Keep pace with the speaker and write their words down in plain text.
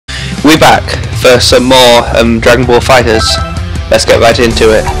we're back for some more Dragon Ball FighterZ. Let's get right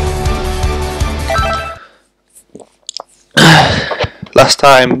into it. Last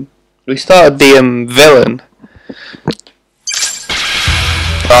time we started the villain,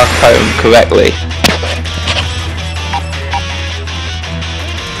 if I remember correctly.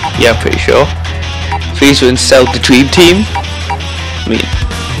 Yeah, I'm pretty sure. Frieze and Cell the Dream Team. I mean,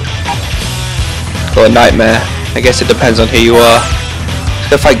 or a Nightmare. I guess it depends on who you are.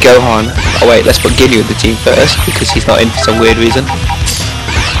 Go fight Gohan. Oh wait, let's put Ginyu in the team first because he's not in for some weird reason.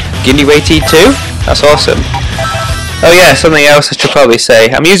 Ginyu AT2? That's awesome. Oh yeah, something else I should probably say.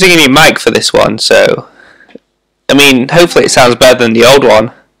 I'm using a new mic for this one, so I mean, hopefully it sounds better than the old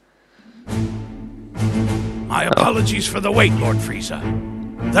one. My apologies for the wait, Lord Frieza.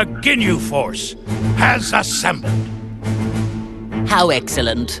 The Ginyu Force has assembled. How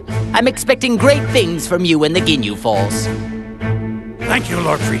excellent. I'm expecting great things from you and the Ginyu Force. Thank you,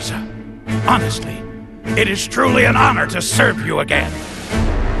 Lord Frieza. Honestly, it is truly an honor to serve you again.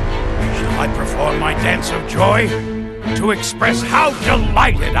 Shall I perform my dance of joy to express how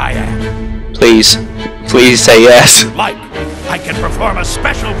delighted I am? Please. Please say yes. Like, I can perform a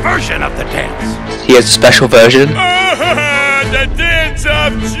special version of the dance. He has a special version. The dance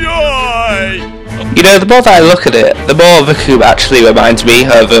of joy! You know, the more that I look at it, the more Vacuum actually reminds me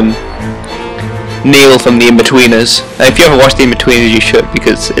of Neil from The Inbetweeners. And if you ever watched The Inbetweeners, you should,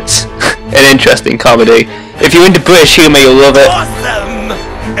 because it's an interesting comedy. If you're into British humour, you'll love it. Awesome!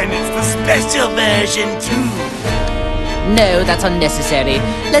 And it's the special version too. No, that's unnecessary.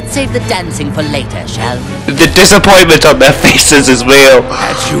 Let's save the dancing for later, shall we? The disappointment on their faces is real.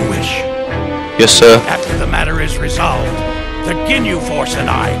 As you wish. Yes, sir. After the matter is resolved, the Ginyu Force and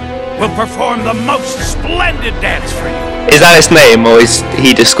I will perform the most splendid dance for you. Is that his name, or is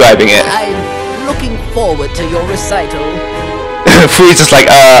he describing it? I'm looking forward to your recital. Frieza's like,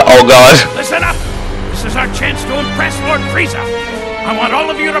 oh god. Listen up! This is our chance to impress Lord Frieza. I want all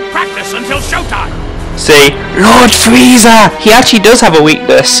of you to practice until showtime. See, Lord Frieza! He actually does have a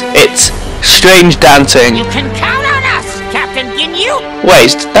weakness. It's strange dancing. You can count on us, Captain Ginyu!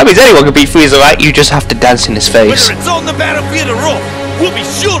 Wait, that means anyone can beat Frieza, right? You just have to dance in his face. Whether it's on the battlefield or off, we'll be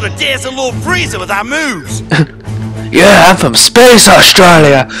sure to dance a Lord Frieza with our moves. Yeah, I'm from Space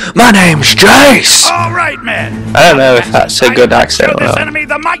Australia. My name's Jace. All right, men. I don't know if that's a good accent Show or this not. enemy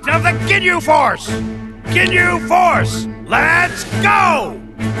the might of the Ginyu Force. Ginyu Force, let's go!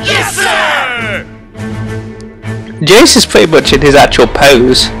 Yes, sir! Jace is pretty much in his actual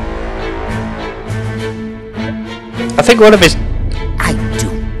pose. I think one of his... I do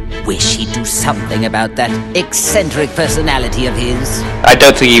wish he'd do something about that eccentric personality of his. I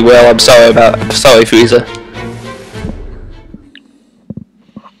don't think he will. I'm sorry, Frieza.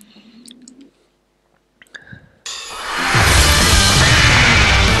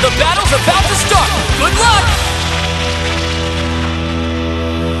 The battle's about to start! Good luck!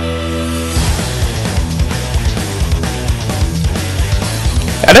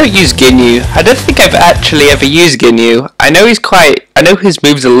 I don't use Ginyu. I don't think I've actually ever used Ginyu. I know his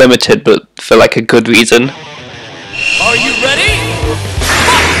moves are limited, but for like a good reason. Are you ready?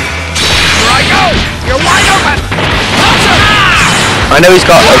 Here I go! You're wide open! I know he's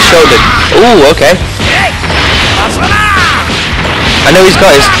got a shoulder. Ooh, okay. I know he's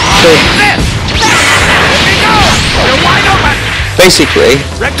got his... You're wide open! Basically,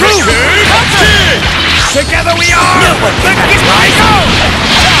 Together we are!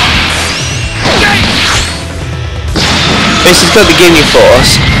 basically got the Ginyu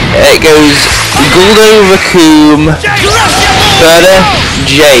Force. It goes Guldo, Raccoon, Berta,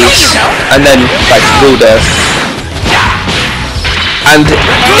 Jace, and then like Guldo. And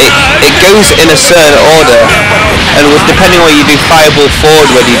it goes in a certain order, and depending on whether you do Fireball forward,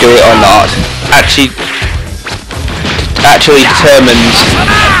 whether you do it or not, actually determines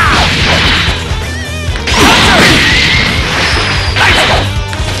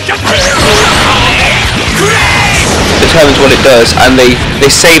what it does, and they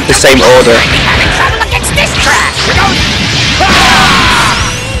save the same order.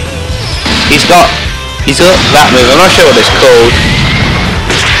 He's got that move. I'm not sure what it's called.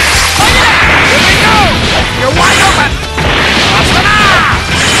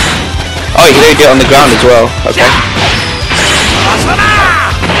 Oh, you can do it on the ground as well. Okay.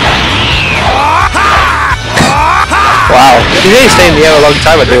 Wow, you really stay in the air a long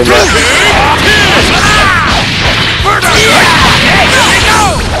time by doing that.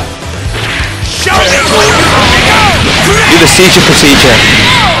 Do the seizure procedure.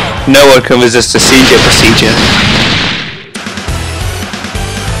 No one can resist the seizure procedure.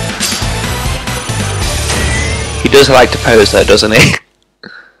 He does like to pose though, doesn't he?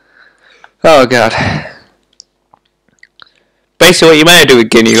 Oh god. Basically what you meant to do with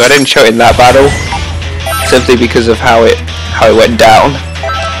Ginyu, I didn't show it in that battle, simply because of how it went down.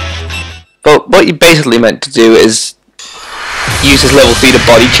 But what you basically meant to do is use his level 3 to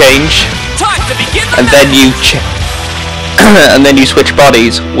body change, and then you and then you switch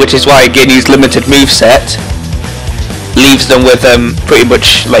bodies, which is why Ginyu's limited moveset leaves them with pretty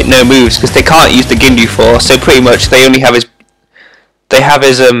much like no moves, because they can't use the Ginyu Force, so pretty much they only have his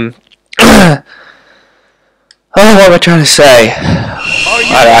oh, what am I trying to say?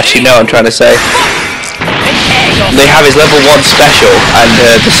 I don't actually know what I'm trying to say. They have his level 1 special and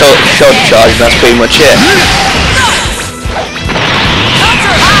the shoulder charge, and that's pretty much it.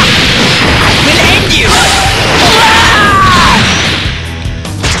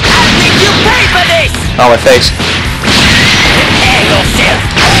 Oh, my face.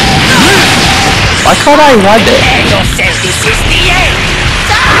 Why can't I land it?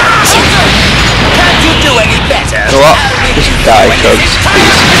 Can't you do any better? You know what? Just die, Chugs,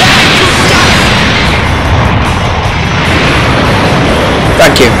 please.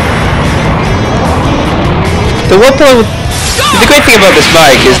 Thank you. The great thing about this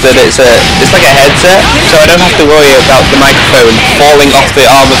mic is that it's like a headset, so I don't have to worry about the microphone falling off the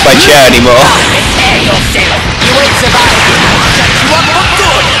arm of my chair anymore.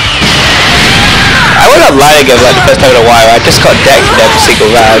 I went online again like the first time in a while. I just got decked in every single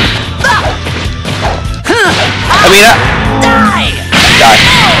round. I mean, die.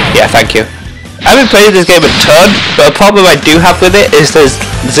 Yeah, thank you. I haven't played this game a ton, but a problem I do have with it is there's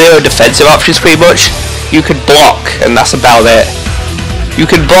 0 defensive options pretty much. You could block, and that's about it. You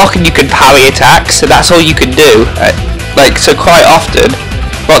can block and you can parry attacks, so that's all you can do. So quite often,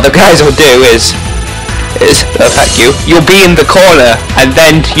 what the guys will do is thank you. You'll be in the corner, and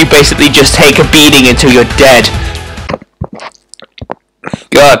then you basically just take a beating until you're dead.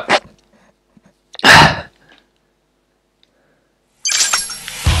 God.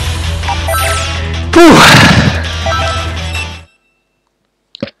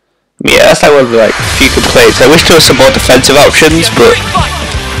 Yeah, that's like one of the few complaints. I wish there was some more defensive options, but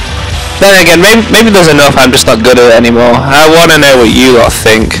then again, maybe there's enough. I'm just not good at it anymore. I want to know what you lot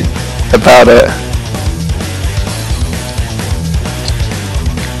think about it.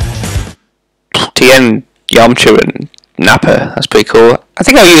 Tien, Yamcha, and Nappa. That's pretty cool. I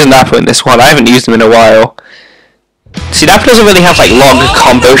think I'll use Nappa in this one. I haven't used him in a while. See, Nappa doesn't really have long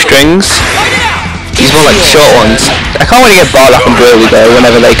combo strings. He's more like short ones. I can't really get Bardock and Broly though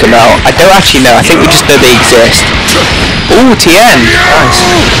whenever they come out. I don't actually know. I think we just know they exist. Ooh, Tien. Nice.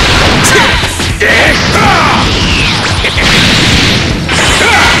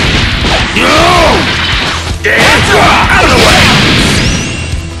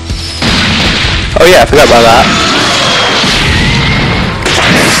 Oh yeah, I forgot about that.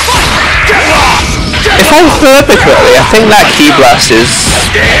 If I remember correctly, I think that Ki Blast is...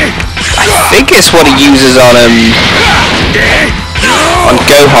 I think it's what he uses on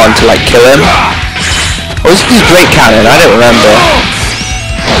Gohan to kill him. Or is it his Great Cannon? I don't remember.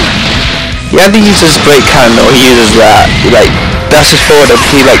 He either uses Great Cannon or he uses that. He dashes forward and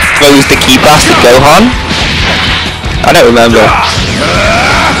he throws the Ki Blast at Gohan. I don't remember.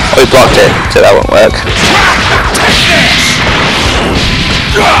 Oh, he blocked it, so that won't work.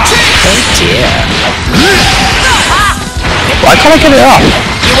 Oh dear. Why can't I get it off?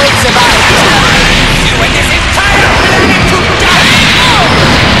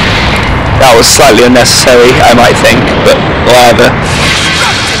 That was slightly unnecessary, I might think, but whatever.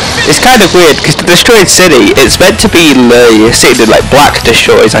 It's kind of weird, because the Destroyed City, it's meant to be city that Black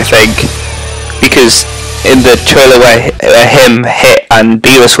destroys, I think. Because in the trailer where him, Hit, and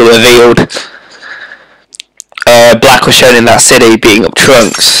Beerus were revealed, Black was shown in that city beating up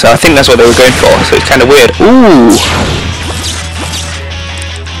Trunks, so I think that's what they were going for, so it's kind of weird. Ooh!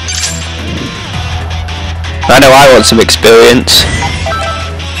 I know I want some experience.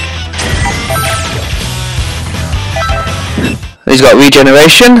 He's got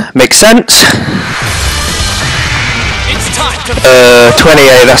regeneration, makes sense. It's time to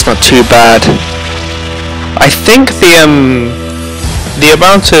 28, that's not too bad. I think the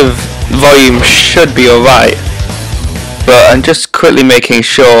amount of volume should be alright. But I'm just quickly making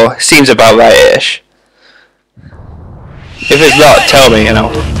sure. Seems about right-ish. If it's not, tell me and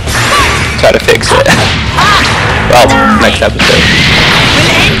I'll try to fix it. Well, next episode.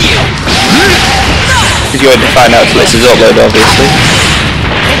 Because you won't find out till this is uploaded, obviously.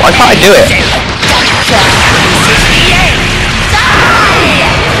 Why can't I do it?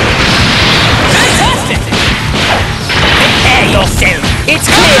 fantastic! Prepare yourself. It's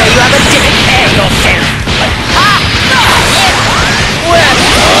clear you have a different prepare yourself.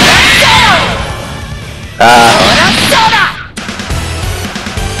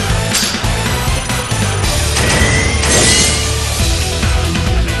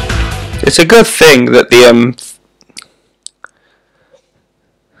 It's a good thing that the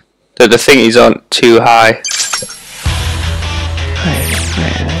thingies aren't too high.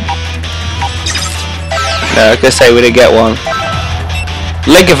 No, I was gonna say we didn't get one.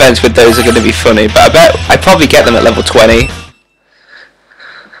 Leg events with those are gonna be funny, but I bet I probably get them at level 20.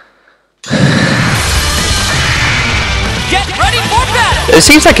 Get ready for battle! It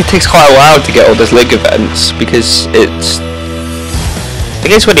seems like it takes quite a while to get all those leg events because it's. I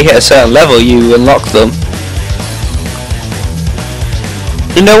guess when you hit a certain level, you unlock them.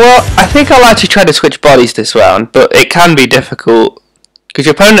 You know what? I think I'll actually try to switch bodies this round, but it can be difficult because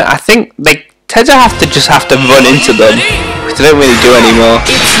your opponent, I think they tend to have to run into them because they don't really do anymore.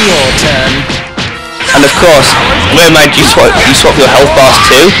 It's your turn. And of course, bear in mind you swap your health bars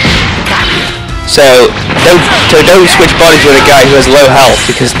too. So don't switch bodies with a guy who has low health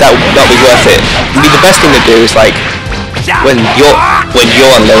because that would not be worth it. I mean, the best thing to do is like when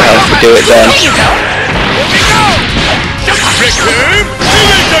you're on low health to do it then.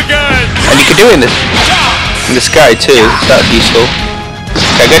 And you can do it in the sky too, so that's useful.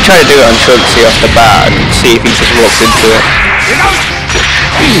 Okay, I'm going to try to do it on Trunksy off the bat and see if he just walks into it.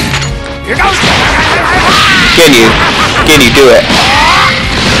 Can you do it?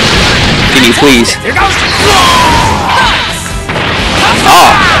 Can you please? Oh,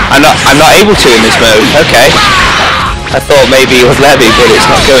 I'm not able to in this mode. Okay. I thought maybe it would let me, but it's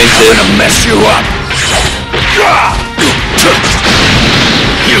not going to. I'm gonna mess you up.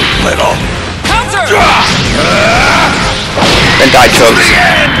 You little. Counter! Then die, Trunks.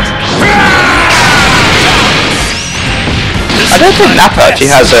 I don't think Nappa actually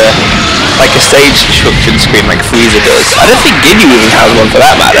has a stage destruction screen like Frieze does. I don't think Ginyu even has one for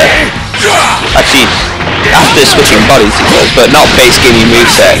that matter. Actually, after switching bodies he does, but not base Ginyu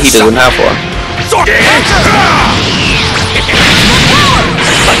moveset, he doesn't have one.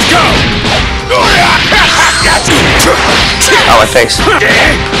 Let's go! Oh, my face.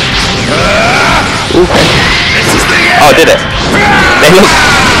 Ooh. Oh, did it?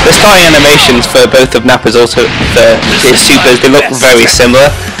 The starting animations for both of Nappa's his supers, they look very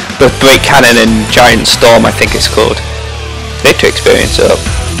similar. Both Break Cannon and Giant Storm, I think it's called. Need to experience it up.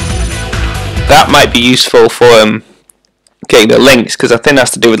 That might be useful for getting the links, because I think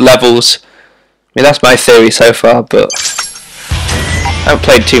that's to do with levels. I mean, that's my theory so far, but I haven't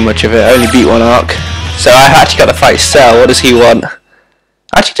played too much of it. I only beat one arc. So I actually got to fight Cell. What does he want?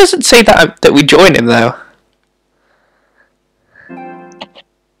 Actually doesn't say that we join him though.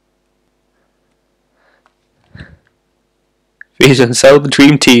 Frieze and Cell, the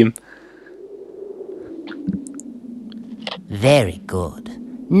dream team. Very good.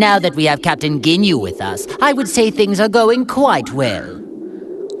 Now that we have Captain Ginyu with us, I would say things are going quite well.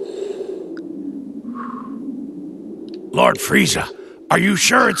 Lord Frieze, are you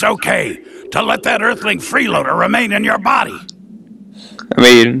sure it's okay to let that Earthling freeloader remain in your body? I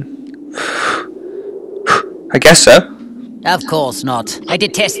mean, I guess so. Of course not. I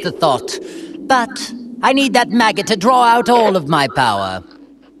detest the thought. But I need that maggot to draw out all of my power.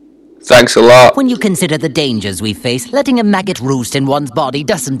 Thanks a lot. When you consider the dangers we face, letting a maggot roost in one's body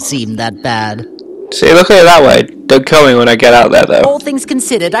doesn't seem that bad. See, look at it that way. Don't kill me when I get out there, though. All things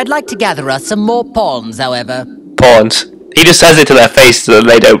considered, I'd like to gather us some more pawns, however. Pawns. He just says it to their face so that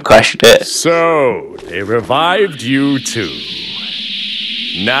they don't question it. So, they revived you too.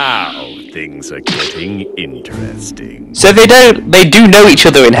 Now, things are getting interesting. So they do know each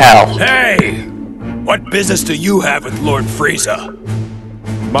other in hell. Hey! What business do you have with Lord Frieze?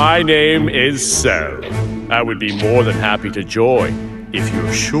 My name is Cell. I would be more than happy to join, if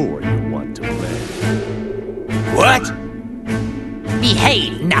you're sure you want to play. What?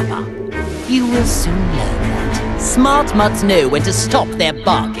 Behave, Nappa. You will soon learn that. Smart mutts know when to stop their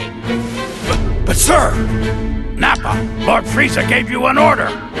barking. But sir! Nappa, Lord Frieze gave you an order!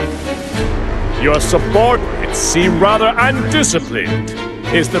 Your subordinates seem rather undisciplined.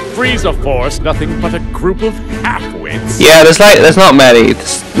 Is the Frieze Force nothing but a group of half-wits? Yeah, there's not many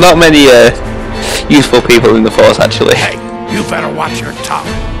useful people in the Force, actually. Hey, you better watch your tongue.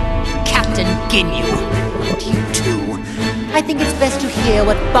 Captain Ginyu, and you too. I think it's best to hear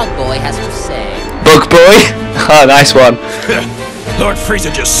what Bug Boy has to say. Bug Boy? Oh, nice one. Lord Frieze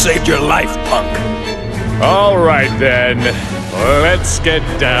just saved your life, punk. All right then, let's get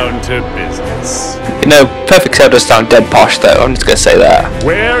down to business. You know, Perfect Cell does sound dead posh though, I'm just gonna say that.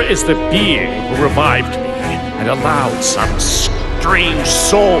 Where is the being who revived me and allowed some strange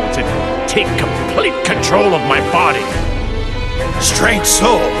soul to take complete control of my body? Strange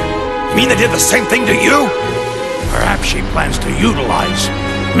soul? You mean they did the same thing to you? Perhaps she plans to utilize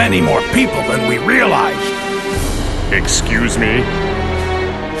many more people than we realized. Excuse me?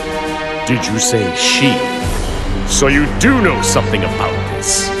 Did you say she? So you do know something about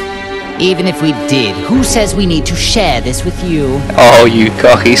this? Even if we did, who says we need to share this with you? Oh, you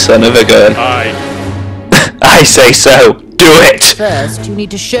cocky son of a gun. I say so. Do it! First, you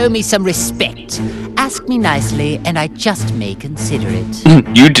need to show me some respect. Ask me nicely, and I just may consider it.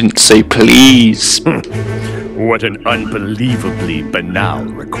 You didn't say please. What an unbelievably banal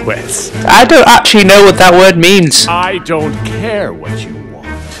request. I don't actually know what that word means. I don't care what you want.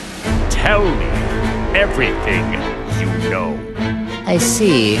 Tell me everything you know. I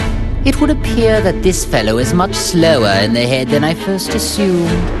see. It would appear that this fellow is much slower in the head than I first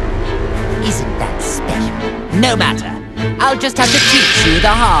assumed. Isn't that special? No matter. I'll just have to teach you the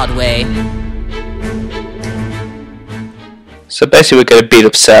hard way. So basically we're going to beat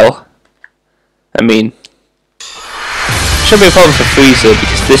up Cell. I mean, shouldn't be a problem for frieze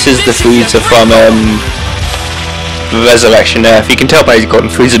because this is the frieze from Resurrection Earth. You can tell by his golden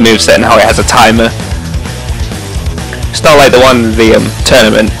frieze moveset and how it has a timer. It's not like the one in the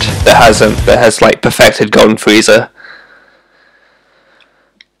tournament that has like perfected golden frieze.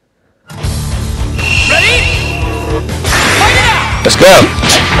 Let's go!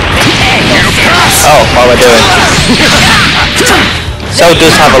 Oh, what am I doing? Cell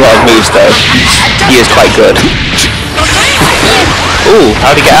does have a lot of moves though. He is quite good. Ooh,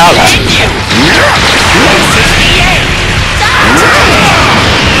 how'd he get out of that?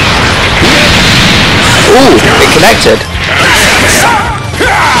 Ooh, it connected.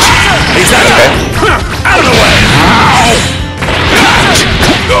 Okay. Out of the way!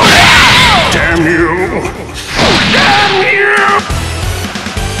 Damn you! Damn you!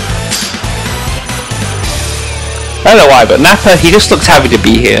 I don't know why, but Nappa, he just looks happy to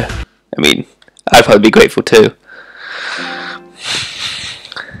be here. I mean, I'd probably be grateful too.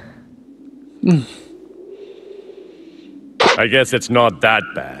 I guess it's not that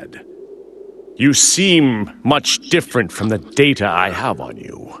bad. You seem much different from the data I have on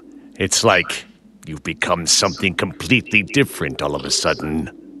you. It's like you've become something completely different all of a sudden.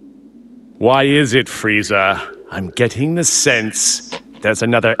 Why is it, frieze? I'm getting the sense there's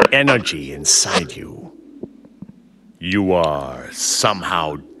another energy inside you. You are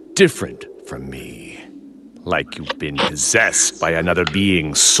somehow different from me. Like you've been possessed by another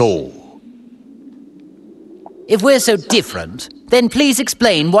being's soul. If we're so different, then please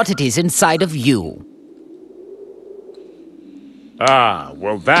explain what it is inside of you. Ah,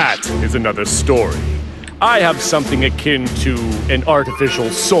 well that is another story. I have something akin to an artificial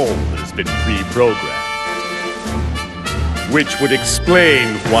soul that has been pre-programmed. Which would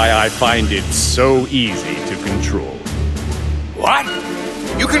explain why I find it so easy to control. What?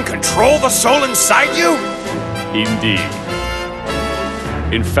 You can control the soul inside you? Indeed.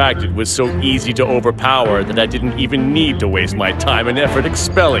 In fact, it was so easy to overpower that I didn't even need to waste my time and effort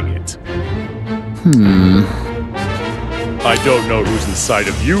expelling it. I don't know who's inside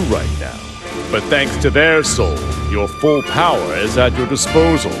of you right now, but thanks to their soul, your full power is at your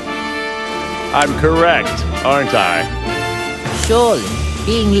disposal. I'm correct, aren't I? Surely,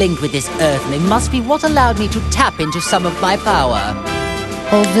 being linked with this Earthling must be what allowed me to tap into some of my power.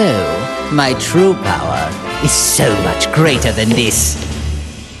 Although, my true power is so much greater than this.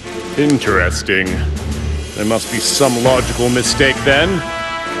 Interesting. There must be some logical mistake then.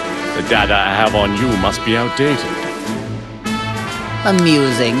 The data I have on you must be outdated.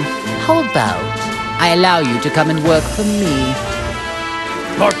 Amusing. How about I allow you to come and work for me?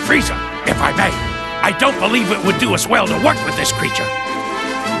 Lord Frieze, if I may, I don't believe it would do us well to work with this creature.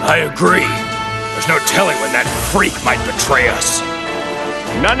 I agree. There's no telling when that freak might betray us.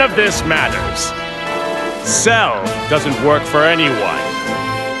 None of this matters. Cell doesn't work for anyone.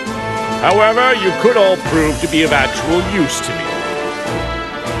 However, you could all prove to be of actual use to me.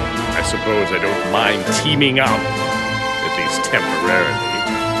 I suppose I don't mind teaming up, at least temporarily.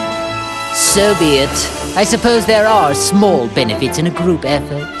 So be it. I suppose there are small benefits in a group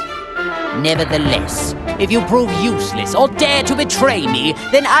effort. Nevertheless, if you prove useless or dare to betray me,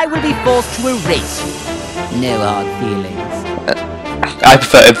 then I will be forced to erase you. No hard feelings. I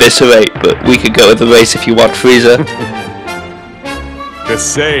prefer eviscerate, but we could go with erase if you want, frieze. The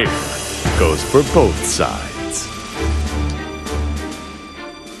same goes for both sides.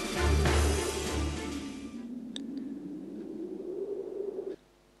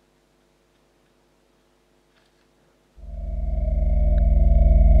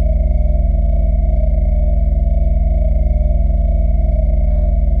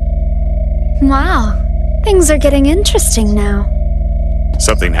 Wow, things are getting interesting now.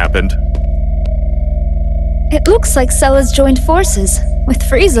 Something happened? It looks like Cell has joined forces, with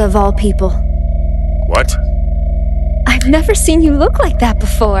Frieze of all people. What? I I've never seen you look like that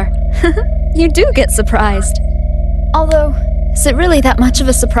before. You do get surprised. Although, is it really that much of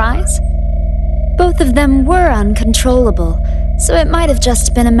a surprise? Both of them were uncontrollable, so it might have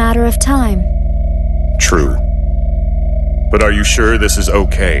just been a matter of time. True. But are you sure this is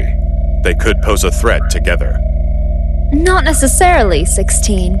okay? They could pose a threat together. Not necessarily,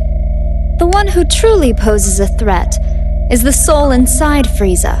 16. The one who truly poses a threat is the soul inside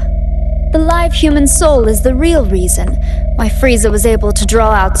Frieze. The live human soul is the real reason why Frieze was able to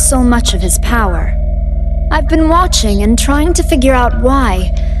draw out so much of his power. I've been watching and trying to figure out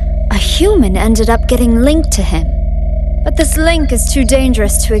why a human ended up getting linked to him. But this link is too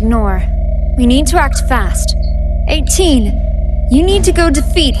dangerous to ignore. We need to act fast. 18, you need to go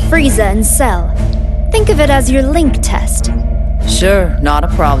defeat Frieze and Cell. Think of it as your link test. Sure, not a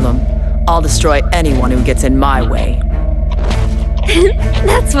problem. I'll destroy anyone who gets in my way.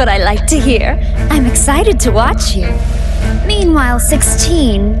 That's what I like to hear. I'm excited to watch you. Meanwhile,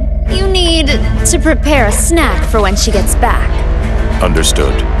 16, you need to prepare a snack for when she gets back.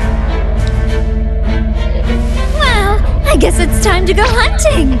 Understood. Well, I guess it's time to go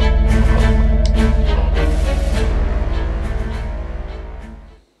hunting.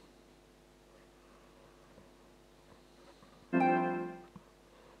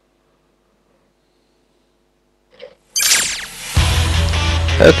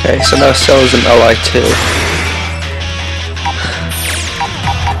 Okay, so now Cell's an ally too.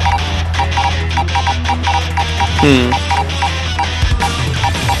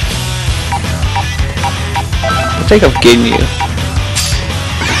 I'll take off Ginyu.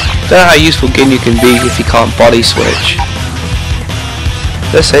 Don't know how useful Ginyu can be if he can't body switch.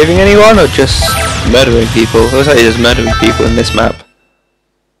 They're saving anyone or just murdering people? Looks like he's just murdering people in this map.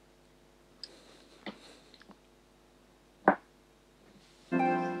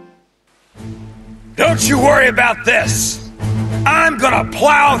 Don't you worry about this. I'm gonna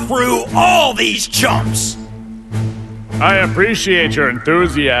plow through all these chumps. I appreciate your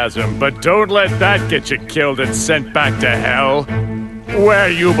enthusiasm, but don't let that get you killed and sent back to hell, where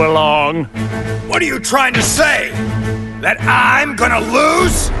you belong. What are you trying to say? That I'm gonna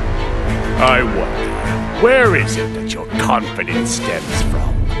lose? I wonder, where is it that your confidence stems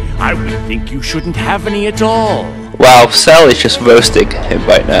from? I would think you shouldn't have any at all. Wow, Cell is just roasting him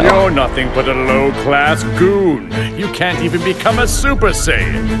right now. You're nothing but a low-class goon. You can't even become a Super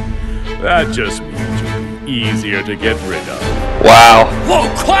Saiyan. That just means you'll be easier to get rid of. Wow. Low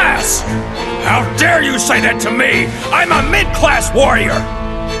class? How dare you say that to me? I'm a mid-class warrior.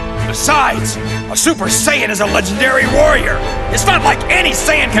 Besides, a Super Saiyan is a legendary warrior. It's not like any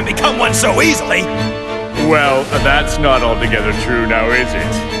Saiyan can become one so easily. Well, that's not altogether true now, is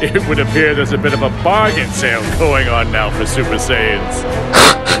it? It would appear there's a bit of a bargain sale going on now for Super Saiyans.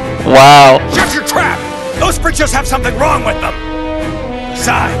 Wow. Shut your trap! Those freaks just have something wrong with them.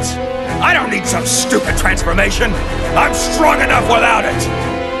 Besides, I don't need some stupid transformation. I'm strong enough without it.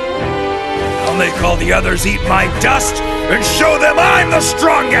 I'll make all the others eat my dust and show them I'm the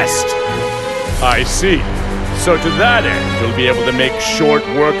strongest! I see. So to that end, you'll be able to make short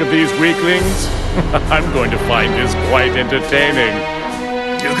work of these weaklings? I'm going to find this quite entertaining.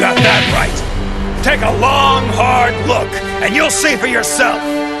 You got that right. Take a long, hard look, and you'll see for yourself.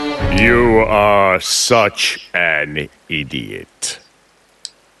 You are such an idiot.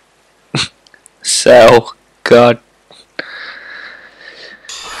 Cell, God.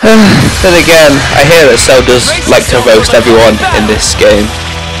 Then again, I hear that Cell does like to roast everyone in this game.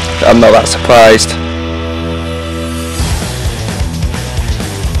 I'm not that surprised.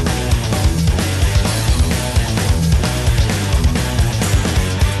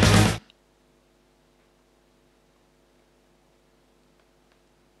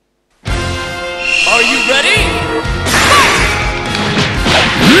 Are you ready?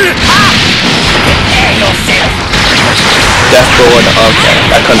 Death forward, okay.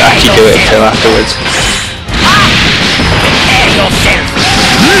 I couldn't actually do it until afterwards.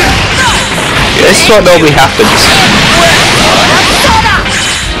 This is what normally happens.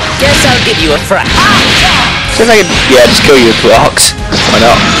 Guess I'll give you a fright. See if I can, yeah, just kill you with rocks. Why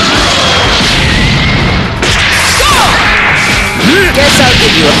not? Guess I'll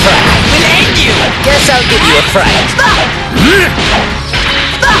give you a fright. We'll end you. Guess I'll give you a fright.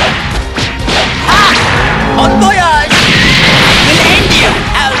 On voyage! We'll end you.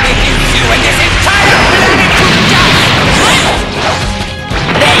 I'll reduce you and this entire planet to dust.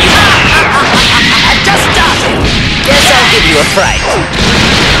 There you are. Just started. Guess I'll give you a fright.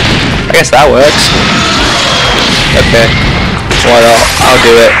 I guess that works. Okay. Why not? I'll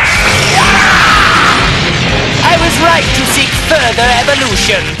do it. I was right to seek further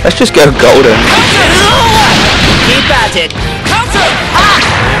evolution. Let's just go golden. Keep at it. Counter!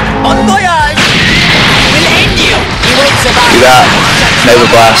 On voyage! We'll end you! You won't survive. Do that. Nova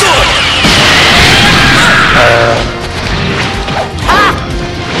Blast.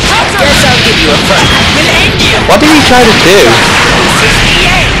 Guess I'll give you a friend. We'll end you! What did he try to do?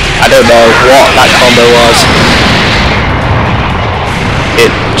 I don't know what that combo was.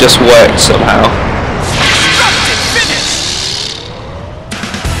 It just worked somehow.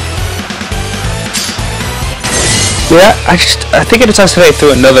 Yeah, I think I decided to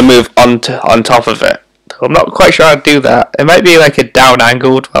throw another move on top of it. I'm not quite sure how to do that. It might be like a down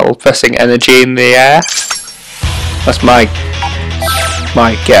angled while pressing energy in the air. That's my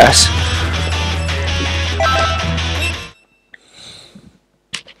guess.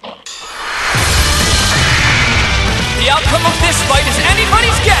 The outcome of this fight is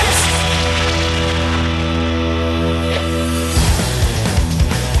anybody's guess!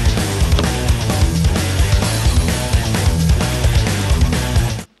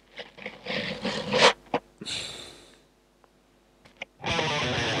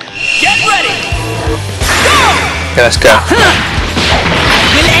 Get ready! Go! Okay, let's go.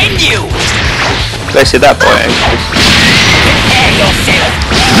 We'll end you! Basically at that point, Prepare yourself!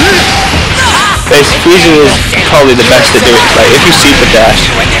 basically freezing is probably the best to do it. Like if you super dash,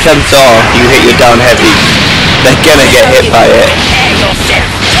 chances are you hit your down heavy, they're gonna get hit by it.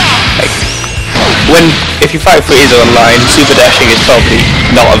 Like if you fight Frieza online, super dashing is probably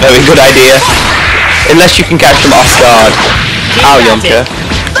not a very good idea, unless you can catch them off guard. Ow, Yonka.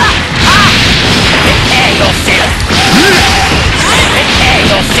 Prepare yourself! Prepare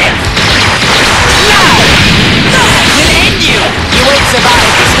yourself! We'll end you! You won't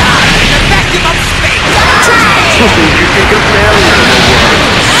survive this time! The vacuum of space!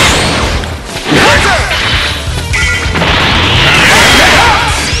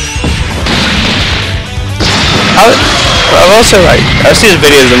 I've also I've seen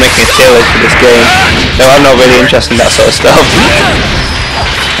videos of making a tier list for this game. No, I'm not really interested in that sort of stuff.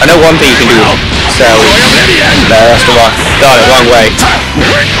 I know one thing you can do with cells. No, that's the wrong. Darn it, wrong way.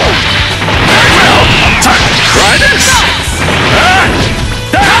 Try this!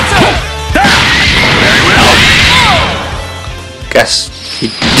 Guess he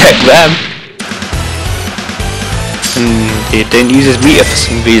decked them. And he didn't use his meter for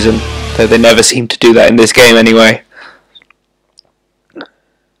some reason. Though they never seem to do that in this game anyway.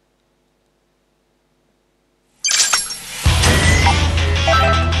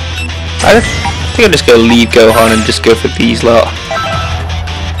 I think I'm just going to leave Gohan and just go for these lot.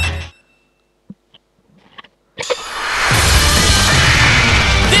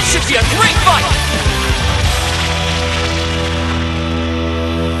 This should be a great fight!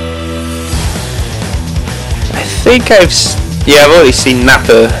 I think I've already seen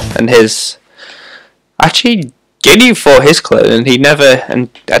Nappa and his. Actually, Ginyu fought his clone and he never, and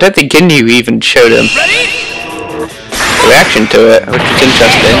I don't think Ginyu even showed him a reaction to it, which is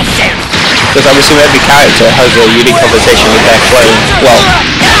interesting. Because I'm assuming every character has a unique conversation with their clone. Well,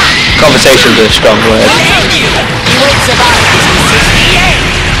 conversation's a strong word.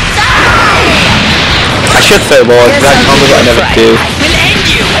 I should throw more into that combo, but I never do.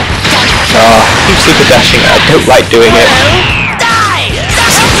 Oh, keep super dashing. I don't like doing it.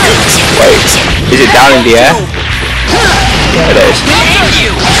 Wait, is it down in the air? Yeah, it is.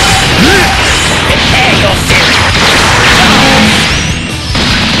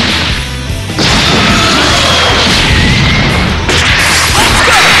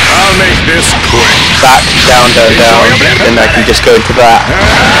 I'll make this quick. Back, down, down, down. Then I can just go into that.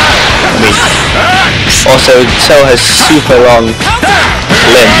 I mean, also, Cell has super long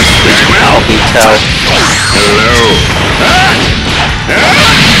limbs, which you can help me tell.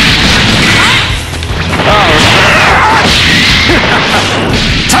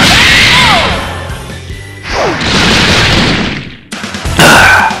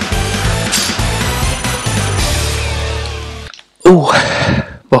 Ooh,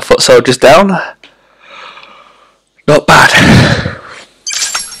 my foot soldier's down. Not bad.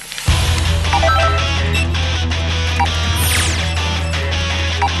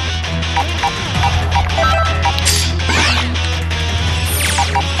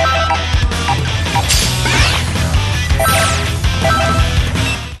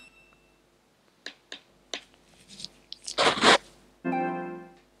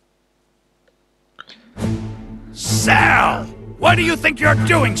 Cell! What do you think you're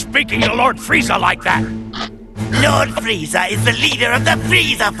doing speaking to Lord Frieza like that? Lord Frieza is the leader of the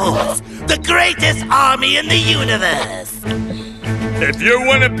Frieza Force, the greatest army in the universe. If you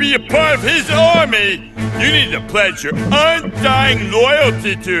want to be a part of his army, you need to pledge your undying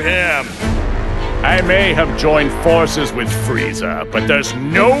loyalty to him. I may have joined forces with Frieze, but there's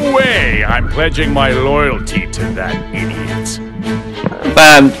no way I'm pledging my loyalty to that idiot.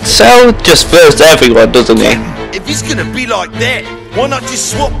 Man, Cell just throws everyone, doesn't he? If he's gonna be like that, why not just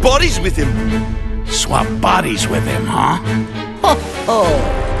swap bodies with him? Swap bodies with him, huh? Ho ho!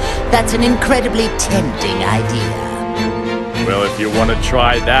 That's an incredibly tempting idea. Well, if you want to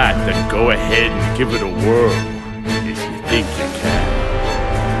try that, then go ahead and give it a whirl, if you think you can.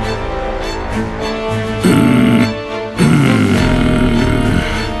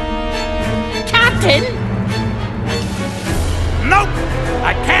 Captain! Nope!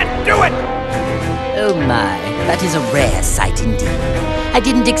 I can't do it! Oh my, that is a rare sight indeed. I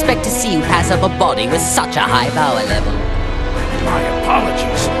didn't expect to see you pass up a body with such a high power level. My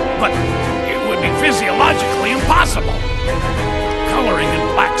apologies, but it would be physiologically impossible. Coloring in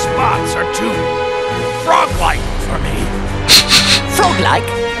black spots are too frog-like for me. Frog-like?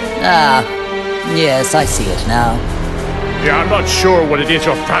 Ah, yes, I see it now. Yeah, I'm not sure what it is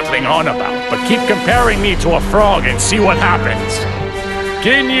you're prattling on about, but keep comparing me to a frog and see what happens.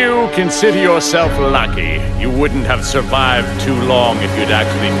 Ginyu, consider yourself lucky. You wouldn't have survived too long if you'd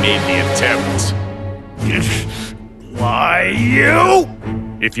actually made the attempt. Why, you?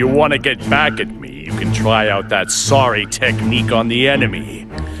 If you want to get back at me, you can try out that sorry technique on the enemy.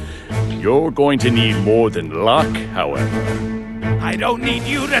 You're going to need more than luck, however. I don't need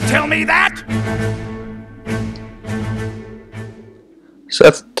you to tell me that! So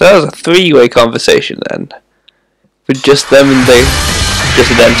that was a three-way conversation then. With just them and just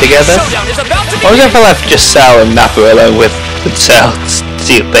them together? Or was it if I left just Cell and Nappa alone with Cell?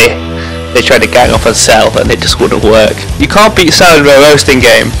 See if they tried to gang up on Cell and it just wouldn't work. You can't beat Cell in a roasting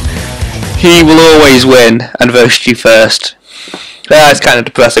game. He will always win and roast you first. It's kind of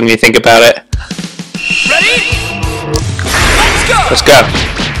depressing when you think about it. Ready? Let's go! Let's go.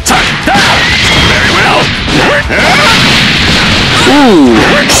 Very well. Ooh.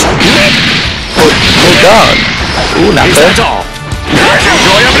 Hold on. Ooh, Nappa.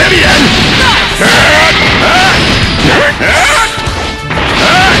 Enjoy oblivion.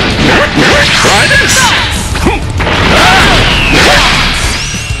 Try this.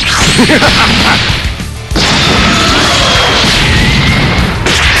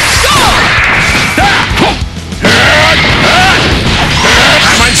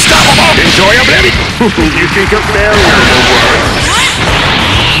 I'm unstoppable. Enjoy oblivion. You think a fairy will work?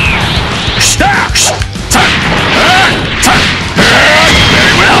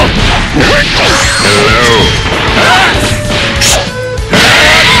 Very well. Hello.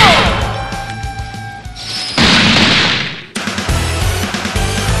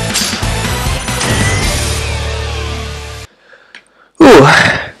 Ooh.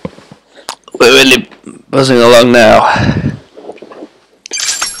 We're really buzzing along now.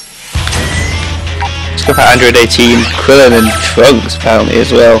 Let's go for 118 Krillin and Trunks apparently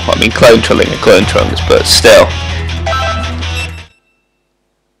as well. I mean clone Krillin and clone Trunks, but still.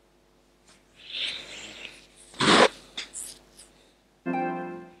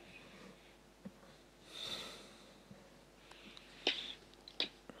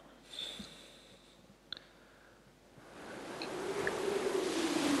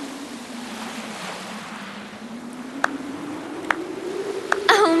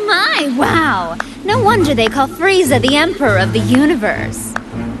 Wow! No wonder they call Frieze the Emperor of the Universe.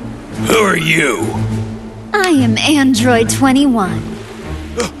 Who are you? I am Android 21.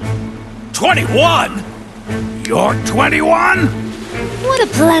 21? You're 21? What a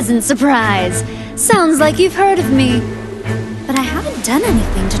pleasant surprise. Sounds like you've heard of me. But I haven't done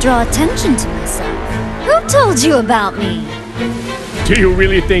anything to draw attention to myself. Who told you about me? Do you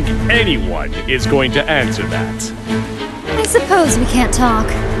really think anyone is going to answer that? I suppose we can't talk.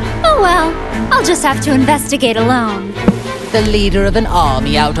 Oh well, I'll just have to investigate alone. The leader of an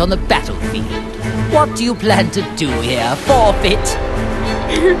army out on the battlefield. What do you plan to do here? Forfeit?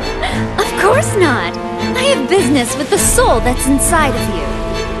 Of course not. I have business with the soul that's inside of you.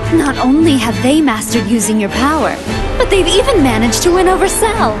 Not only have they mastered using your power, but they've even managed to win over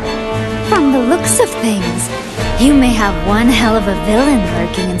Cell. From the looks of things, you may have one hell of a villain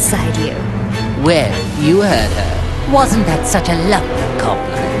lurking inside you. Well, you heard her. Wasn't that such a lovely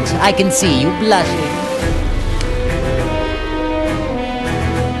compliment? I can see you blushing.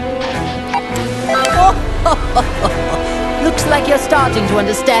 Looks like you're starting to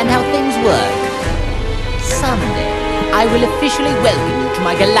understand how things work. Someday, I will officially welcome you to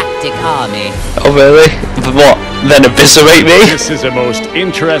my galactic army. Oh really? What? Then eviscerate me? This is a most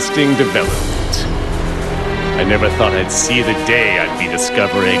interesting development. I never thought I'd see the day I'd be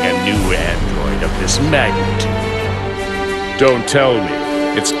discovering a new android of this magnitude. Don't tell me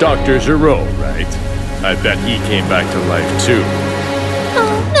It's Dr. Giraud, right? I bet he came back to life too.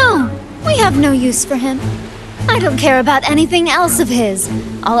 Oh, no. We have no use for him. I don't care about anything else of his.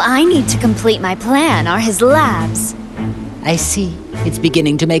 All I need to complete my plan are his labs. I see. It's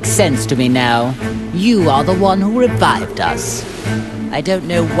beginning to make sense to me now. You are the one who revived us. I don't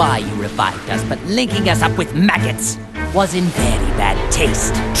know why you revived us, but linking us up with maggots was in very bad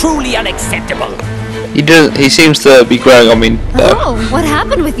taste. Truly unacceptable. He seems to be growing on me. Oh, what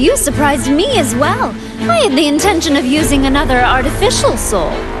happened with you surprised me as well. I had the intention of using another artificial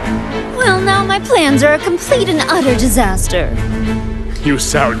soul. Well, now my plans are a complete and utter disaster. You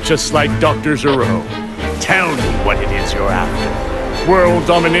sound just like Dr. Giraud. Tell me what it is you're after. World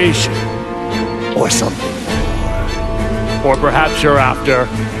domination. Or something more. Or perhaps you're after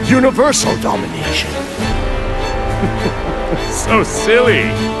universal domination. So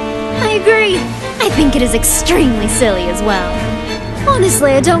silly. I agree. I think it is extremely silly as well.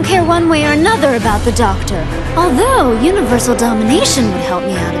 Honestly, I don't care one way or another about the Doctor. Although universal domination would help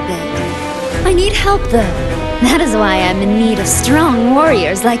me out a bit. I need help though. That is why I'm in need of strong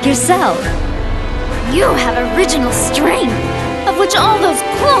warriors like yourself. You have original strength, of which all those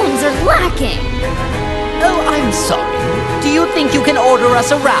clones are lacking. Oh, I'm sorry. Do you think you can order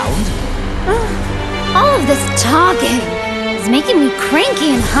us around? All of this talking is making me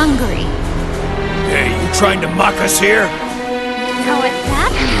cranky and hungry. Hey, you trying to mock us here? You know what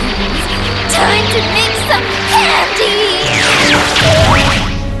that means? Time to make some candy!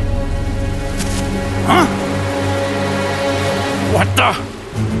 Huh? What the?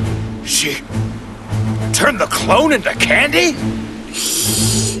 She turned the clone into candy?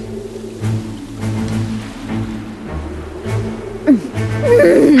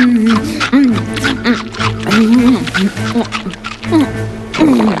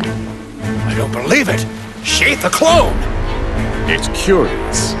 I don't believe it. She ate the clone. It's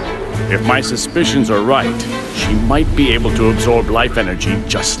curious. If my suspicions are right, she might be able to absorb life energy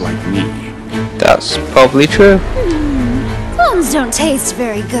just like me. That's probably true. Clones don't taste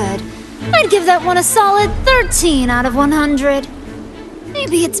very good. I'd give that one a solid 13 out of 100.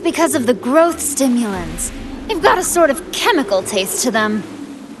 Maybe it's because of the growth stimulants. They've got a sort of chemical taste to them.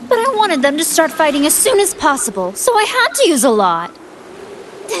 But I wanted them to start fighting as soon as possible, so I had to use a lot.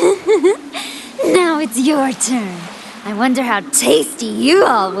 Now it's your turn. I wonder how tasty you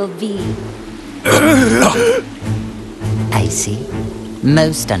all will be. I see.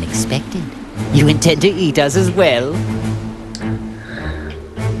 Most unexpected. You intend to eat us as well?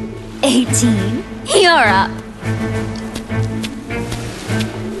 18. You're up.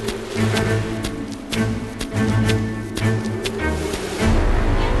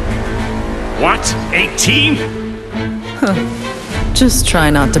 What? 18? Just try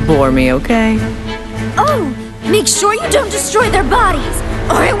not to bore me, okay? Oh, make sure you don't destroy their bodies,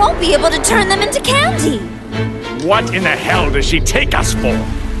 or I won't be able to turn them into candy. What in the hell does she take us for?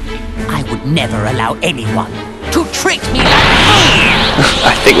 I would never allow anyone to trick me like me!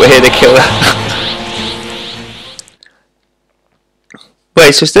 I think we're here to kill her.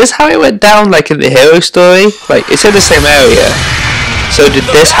 Wait, so is this how it went down, like in the hero story? Like, it's in the same area. So did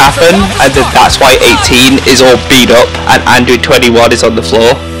this happen, and then that's why 18 is all beat up, and Android 21 is on the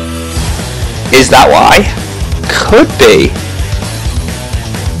floor? Is that why? Could be.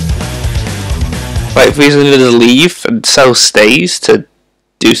 Like, if he's going to leave and sell stays to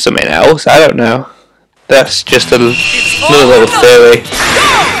do something else, I don't know. That's just another little theory.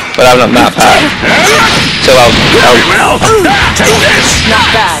 But I'm not that bad. So I'll Take this. Not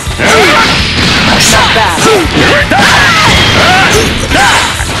bad. Not bad.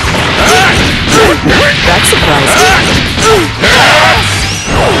 That's surprising.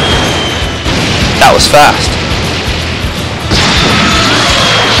 That was fast.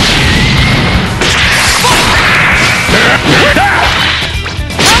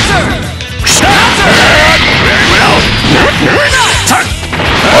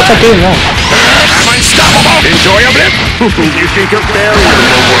 What's I doing now? I'm unstoppable. Enjoy a blip? You think a barrier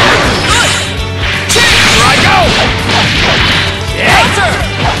will work? Here I go.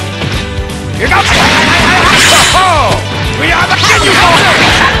 Here goes. Oh, we are the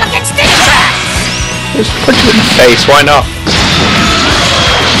Just punch him in the face, why not?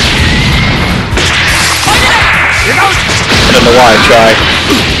 Here goes. I don't know why I tried.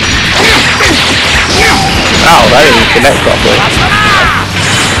 Ow, that didn't connect properly.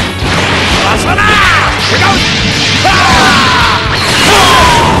 Here goes.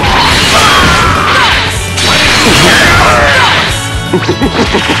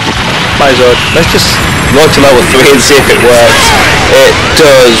 Might as well, let's just launch to level 3 and see if it works. It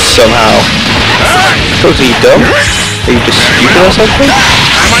does somehow. Totally dumb. Are you just stupid or something?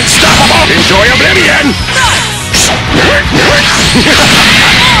 I'm unstoppable! Enjoy oblivion!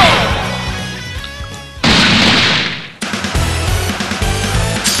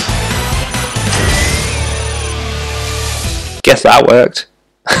 Guess that worked.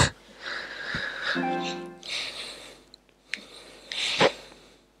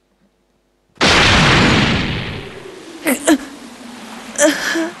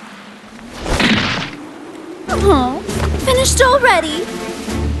 Oh, finished already?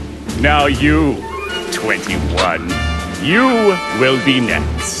 Now you, 21. You will be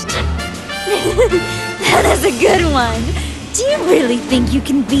next. That is a good one. Do you really think you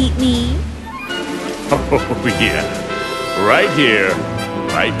can beat me? Oh, yeah. Right here,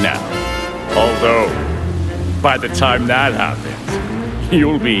 right now. Although, by the time that happens,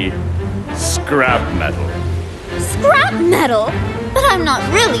 you'll be scrap metal. Scrap metal? But I'm not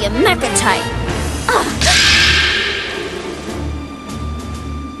really a mecha type.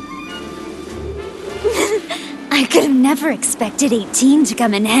 I could have never expected 18 to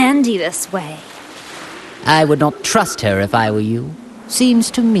come in handy this way. I would not trust her if I were you.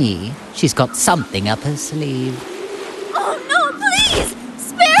 Seems to me she's got something up her sleeve. Oh no, please!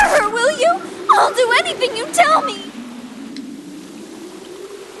 Spare her, will you? I'll do anything you tell me.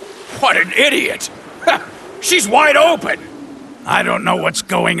 What an idiot! She's wide open! I don't know what's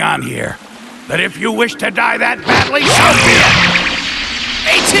going on here, but if you wish to die that badly, so be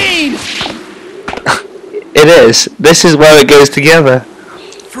it! 18! It is. This is where it goes together.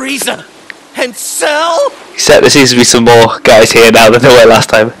 Frieze and Cell? Except there seems to be some more guys here now than there were last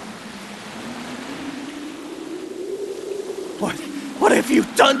time. What have you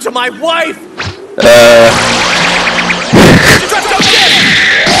done to my wife?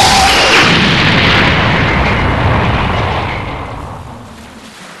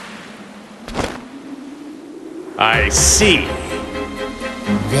 I see.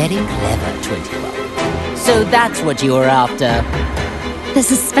 Very clever, 21. So that's what you were after. The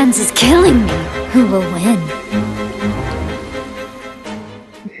suspense is killing me. Who will win?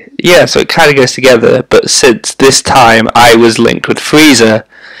 Yeah, so it kind of goes together, but since this time I was linked with Frieza,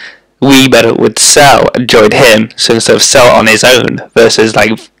 we met up with Cell and joined him, so instead of Cell on his own versus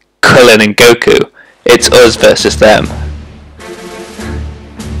like Krillin and Goku, it's us versus them.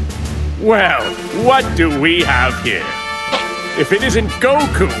 Well, what do we have here? If it isn't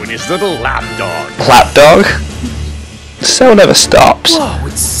Goku and his little lapdog. Lapdog? Cell never stops. Whoa,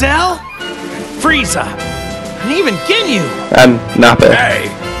 it's Cell? Frieza! And even Ginyu! And Nappa. Hey!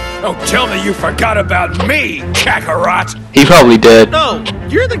 Don't tell me you forgot about me, Kakarot! He probably did. No,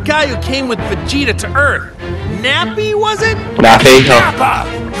 you're the guy who came with Vegeta to Earth. Nappy, was it? Nappy? Oh. Nappa!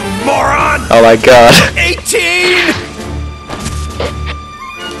 You moron! Oh my god. 18!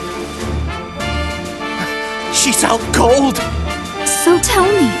 She's out cold! So tell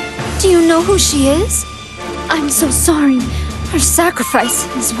me, do you know who she is? I'm so sorry. Her sacrifice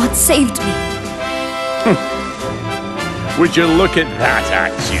is what saved me. Would you look at that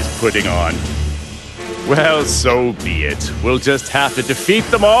act she's putting on? Well, so be it. We'll just have to defeat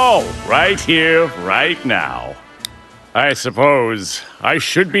them all, right here, right now. I suppose I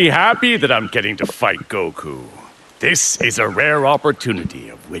should be happy that I'm getting to fight Goku. This is a rare opportunity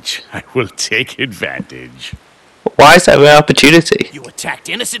of which I will take advantage. Why is that a rare opportunity? You attacked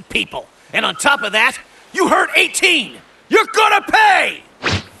innocent people, and on top of that, you hurt 18! You're gonna pay!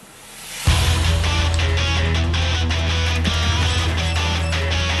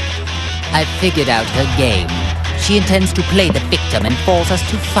 I've figured out her game. She intends to play the victim and force us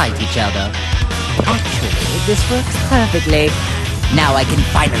to fight each other. Actually, this works perfectly. Now I can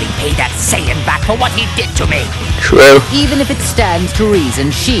finally pay that Saiyan back for what he did to me. True. Even if it stands to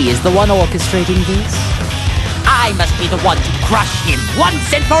reason she is the one orchestrating this. I must be the one to crush him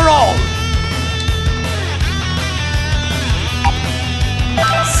once and for all.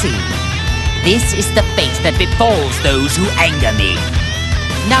 See, this is the fate that befalls those who anger me.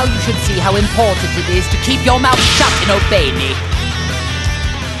 Now you should see how important it is to keep your mouth shut and obey me.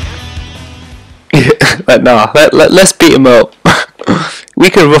 But no, let's beat him up.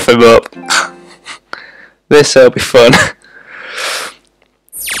 We can rough him up. This will be fun.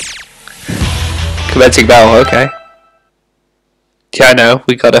 Commencing battle, okay. Yeah, I know,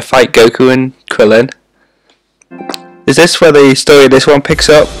 we gotta fight Goku and Krillin. Is this where the story of this one picks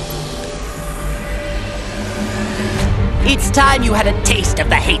up? It's time you had a taste of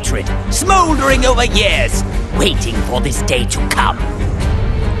the hatred, smoldering over years, waiting for this day to come.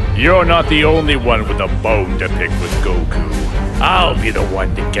 You're not the only one with a bone to pick with Goku. I'll be the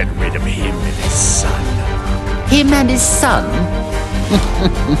one to get rid of him and his son. Him and his son?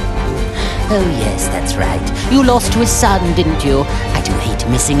 Oh yes, that's right. You lost to his son, didn't you? I do hate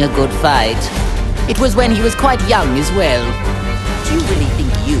missing a good fight. It was when he was quite young as well. Do you really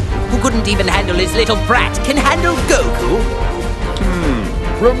think you, who couldn't even handle his little brat, can handle Goku?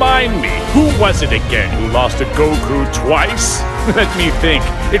 Remind me, who was it again who lost to Goku twice? Let me think.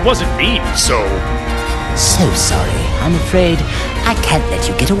 It wasn't me, so... So sorry. I'm afraid I can't let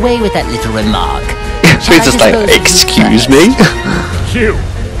you get away with that little remark. He's just like, excuse me? You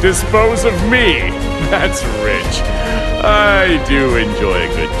dispose of me? That's rich. I do enjoy a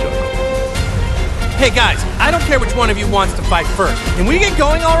good chuckle. Hey guys, I don't care which one of you wants to fight first. Can we get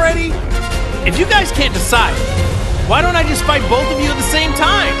going already? If you guys can't decide, why don't I just fight both of you at the same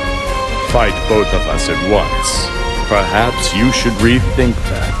time? Fight both of us at once. Perhaps you should rethink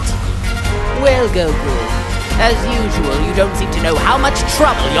that. Well, Goku, as usual, you don't seem to know how much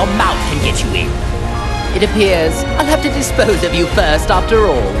trouble your mouth can get you in. It appears I'll have to dispose of you first after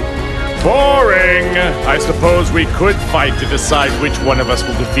all. Boring! I suppose we could fight to decide which one of us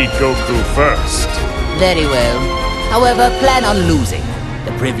will defeat Goku first. Very well. However, plan on losing.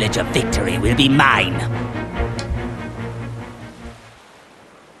 The privilege of victory will be mine.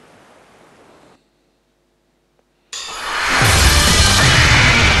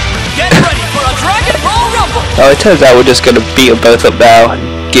 Get ready for a Dragon Ball Rumble! Oh, it turns out we're just gonna beat them both up now.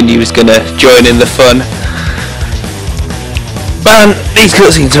 Ginyu gonna join in the fun. Man, these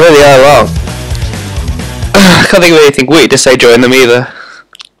cutscenes really are long. I can't think of anything witty to say during them either.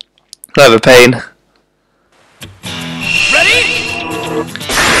 Not a pain. Ready?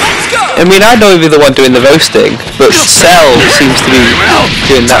 Let's go! I mean, I'd normally be the one doing the roasting, but Cell seems to be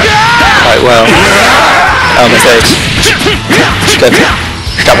doing that quite well. Oh, my face. Good.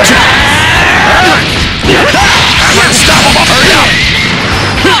 Stop it. Unstoppable! Hurry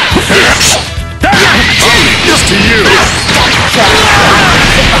up! Just to you!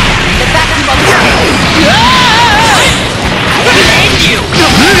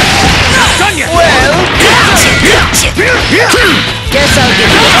 Well, guess I'll give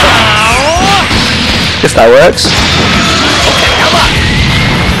you a try. Guess that works.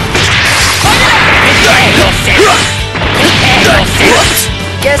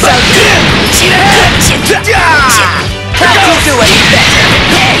 Guess I'll give you Can't you do any better?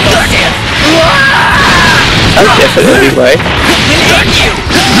 That's different anyway.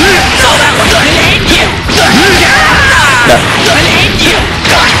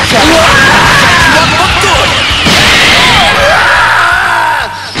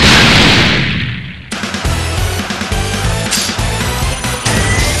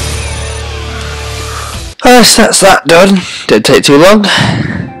 Yes, that's that done. Didn't take too long.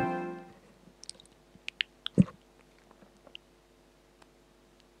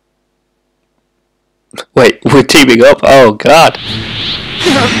 Wait, we're teaming up? Oh god.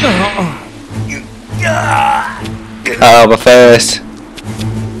 Oh, my face. Now,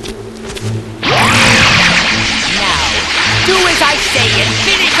 do as I say and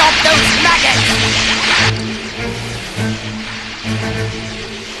finish off those maggots!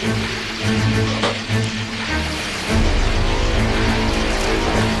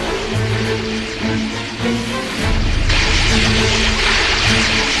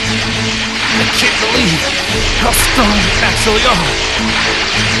 I can't believe how strong you actually are.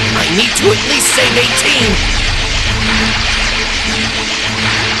 I need to at least save 18.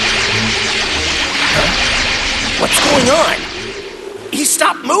 Huh? What's going on? He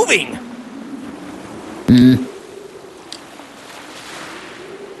stopped moving.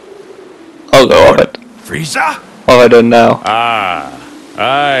 I'll go on it. Frieza? What have I done now? Ah,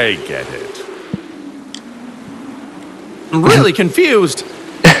 I get it. I'm really confused.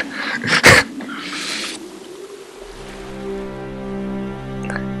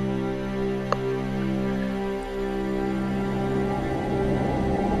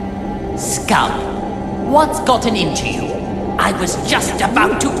 Scum! What's gotten into you? I was just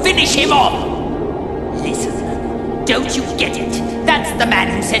about to finish him off! Listen, don't you get it? That's the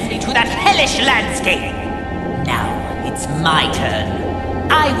man who sent me to that hellish landscape! Now, it's my turn.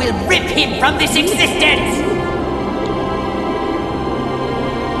 I will rip him from this existence!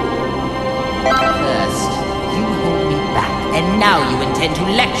 First, you hold me back, and now you intend to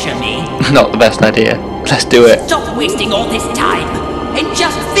lecture me? Not the best idea. Let's do it. Stop wasting all this time, and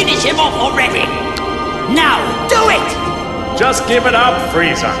just finish him off already! Now, do it! Just give it up,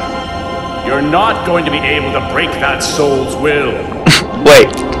 Frieza. You're not going to be able to break that soul's will. Wait,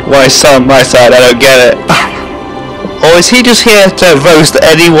 why is Son on my side? I don't get it. Or is he just here to roast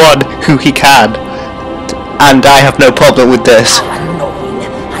anyone who he can? And I have no problem with this. How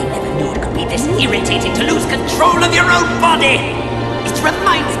annoying. I never knew it could be this irritating to lose control of your own body. It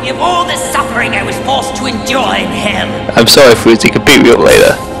reminds me of all the suffering I was forced to endure in hell. I'm sorry, Frieze, you can beat me up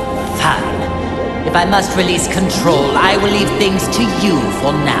later. Fine. If I must release control, I will leave things to you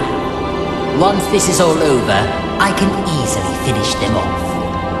for now. Once this is all over, I can easily finish them off.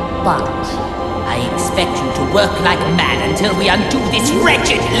 But I expect you to work like mad until we undo this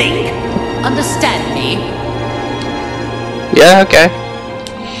wretched link. Understand me? Yeah, okay.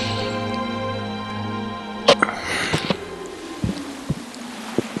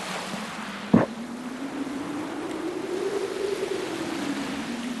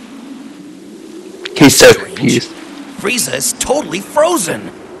 He's so confused. Frieze is totally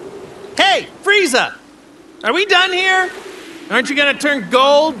frozen. Hey, Frieza! Are we done here? Aren't you gonna turn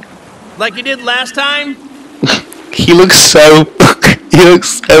gold like you did last time? He looks so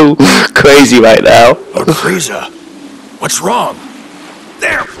crazy right now. Lord Frieza, what's wrong?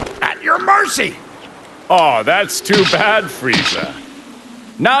 They're at your mercy. Oh, that's too bad, Frieza.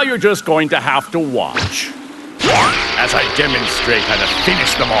 Now you're just going to have to watch as I demonstrate how to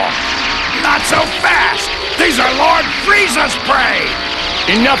finish them off. Not so fast! These are Lord Frieza's prey!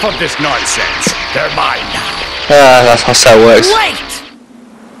 Enough of this nonsense. They're mine now. That's how Cell works.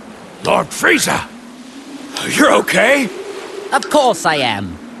 Wait! Lord Frieza! You're okay? Of course I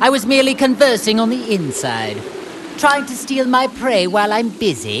am. I was merely conversing on the inside. Trying to steal my prey while I'm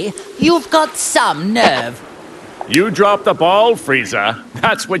busy? You've got some nerve. You dropped the ball, Frieza.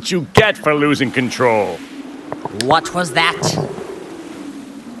 That's what you get for losing control. What was that?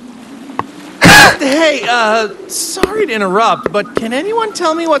 Hey, sorry to interrupt, but can anyone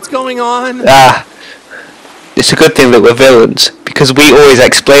tell me what's going on? It's a good thing that we're villains, because we always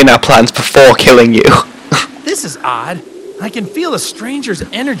explain our plans before killing you. This is odd. I can feel a stranger's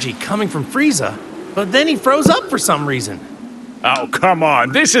energy coming from Frieza, but then he froze up for some reason. Oh, come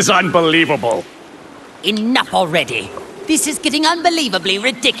on. This is unbelievable. Enough already. This is getting unbelievably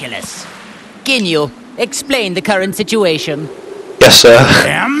ridiculous. Ginyu, explain the current situation. Yes, sir.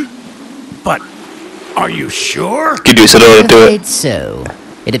 Them? But are you sure? Ginyu said I ought to do it. So.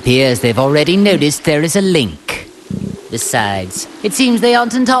 It appears they've already noticed there is a link. Besides, it seems they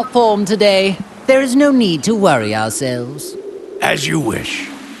aren't in top form today. There is no need to worry ourselves. As you wish.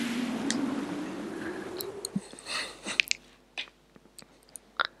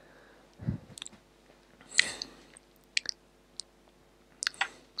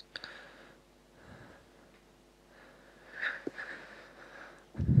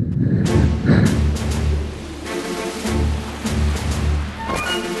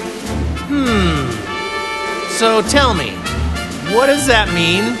 So tell me, what does that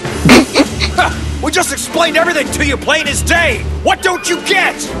mean? We just explained everything to you plain as day! What don't you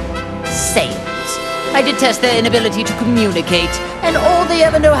get? Saiyans. I detest their inability to communicate, and all they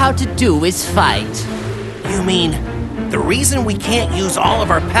ever know how to do is fight. You mean the reason we can't use all of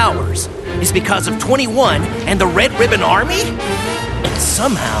our powers is because of 21 and the Red Ribbon Army? And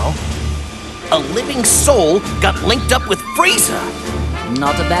somehow, a living soul got linked up with Frieza.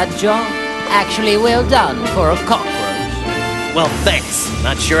 Not a bad job. Actually well done for a cockroach. Well, thanks.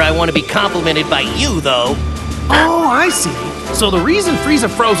 Not sure I want to be complimented by you, though. Oh, I see. So the reason Frieza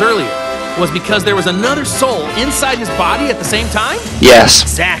froze earlier was because there was another soul inside his body at the same time? Yes.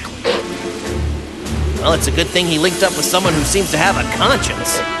 Exactly. Well, it's a good thing he linked up with someone who seems to have a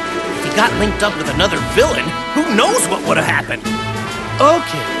conscience. If he got linked up with another villain, who knows what would have happened?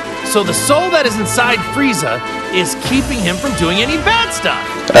 Okay, so the soul that is inside Frieza is keeping him from doing any bad stuff.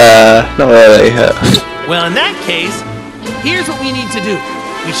 Not really. Well, in that case, here's what we need to do.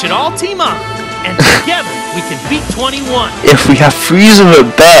 We should all team up, and together we can beat 21. If we have Frieza at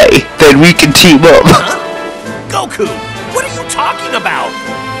bay, then we can team up. Huh? Goku, what are you talking about?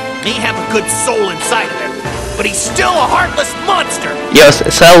 May have a good soul inside of him, but he's still a heartless monster. Yes,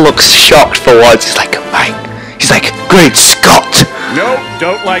 Cell looks shocked for once. He's like, mate. He's like, great Scott. Nope,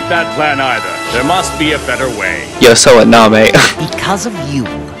 don't like that plan either. There must be a better way. You're so now, mate. Because of you,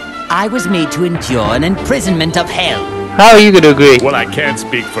 I was made to endure an imprisonment of hell. How are you going to agree? Well, I can't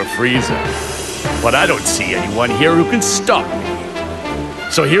speak for Frieza, but I don't see anyone here who can stop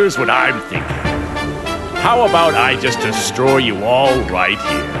me. So here's what I'm thinking. How about I just destroy you all right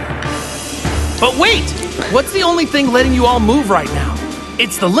here? But wait! What's the only thing letting you all move right now?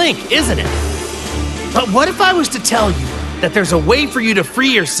 It's the link, isn't it? But what if I was to tell you that there's a way for you to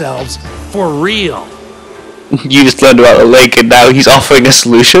free yourselves for real? You just learned about the link and now he's offering a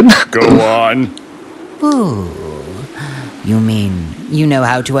solution? Go on. Ooh. You mean you know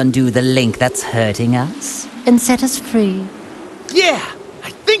how to undo the link that's hurting us and set us free? Yeah! I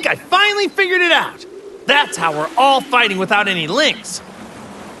think I finally figured it out! That's how we're all fighting without any links.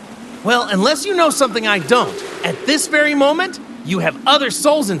 Well, unless you know something I don't, at this very moment, you have other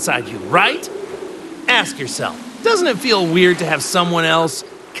souls inside you, right? Ask yourself, doesn't it feel weird to have someone else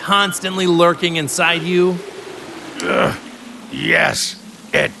constantly lurking inside you? Yes,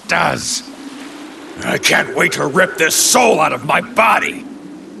 it does. I can't wait to rip this soul out of my body.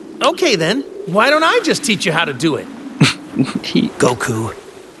 Okay then, why don't I just teach you how to do it? Goku,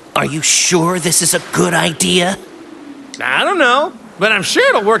 are you sure this is a good idea? I don't know, but I'm sure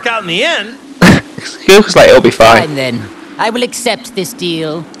it'll work out in the end. Goku's like, it'll be fine. Fine then. I will accept this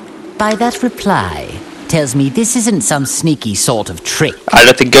deal. By that reply, tells me this isn't some sneaky sort of trick. I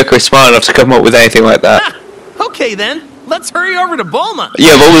don't think Goku is smart enough to come up with anything like that. Ah, okay then, let's hurry over to Bulma.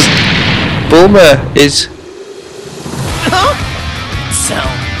 Yeah, what was... Bulma is... Huh?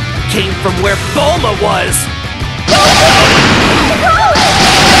 Sound came from where Bulma was.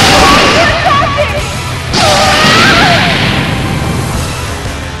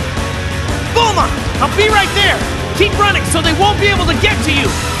 Bulma, I'll be right there. Keep running so they won't be able to get to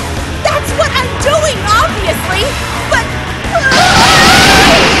you. That's what I'm doing, obviously, but...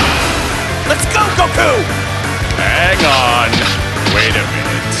 Let's go, Goku! Hang on. Wait a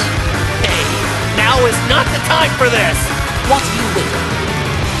minute. Hey, now is not the time for this. What are you waiting for?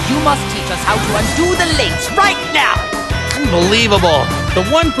 You must teach us how to undo the links right now! Unbelievable. The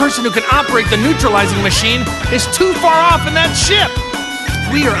one person who can operate the neutralizing machine is too far off in that ship.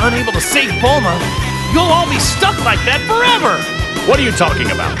 If we are unable to save Bulma, you'll all be stuck like that forever. What are you talking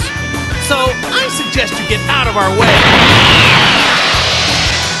about? So, I suggest you get out of our way.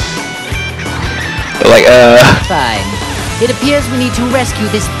 Like, Fine. It appears we need to rescue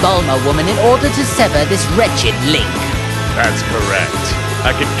this Bulma woman in order to sever this wretched link. That's correct.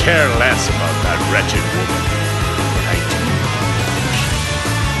 I could care less about that wretched woman. I do.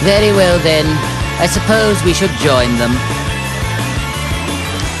 Very well then. I suppose we should join them.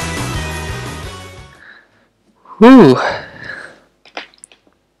 whew.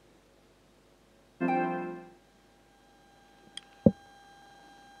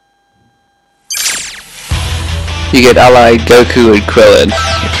 You get allied Goku and Krillin.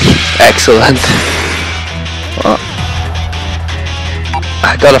 Excellent. What?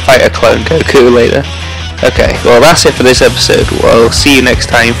 I gotta fight a clone Goku later. Okay, well that's it for this episode. We'll see you next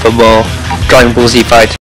time for more Dragon Ball Z Fighter.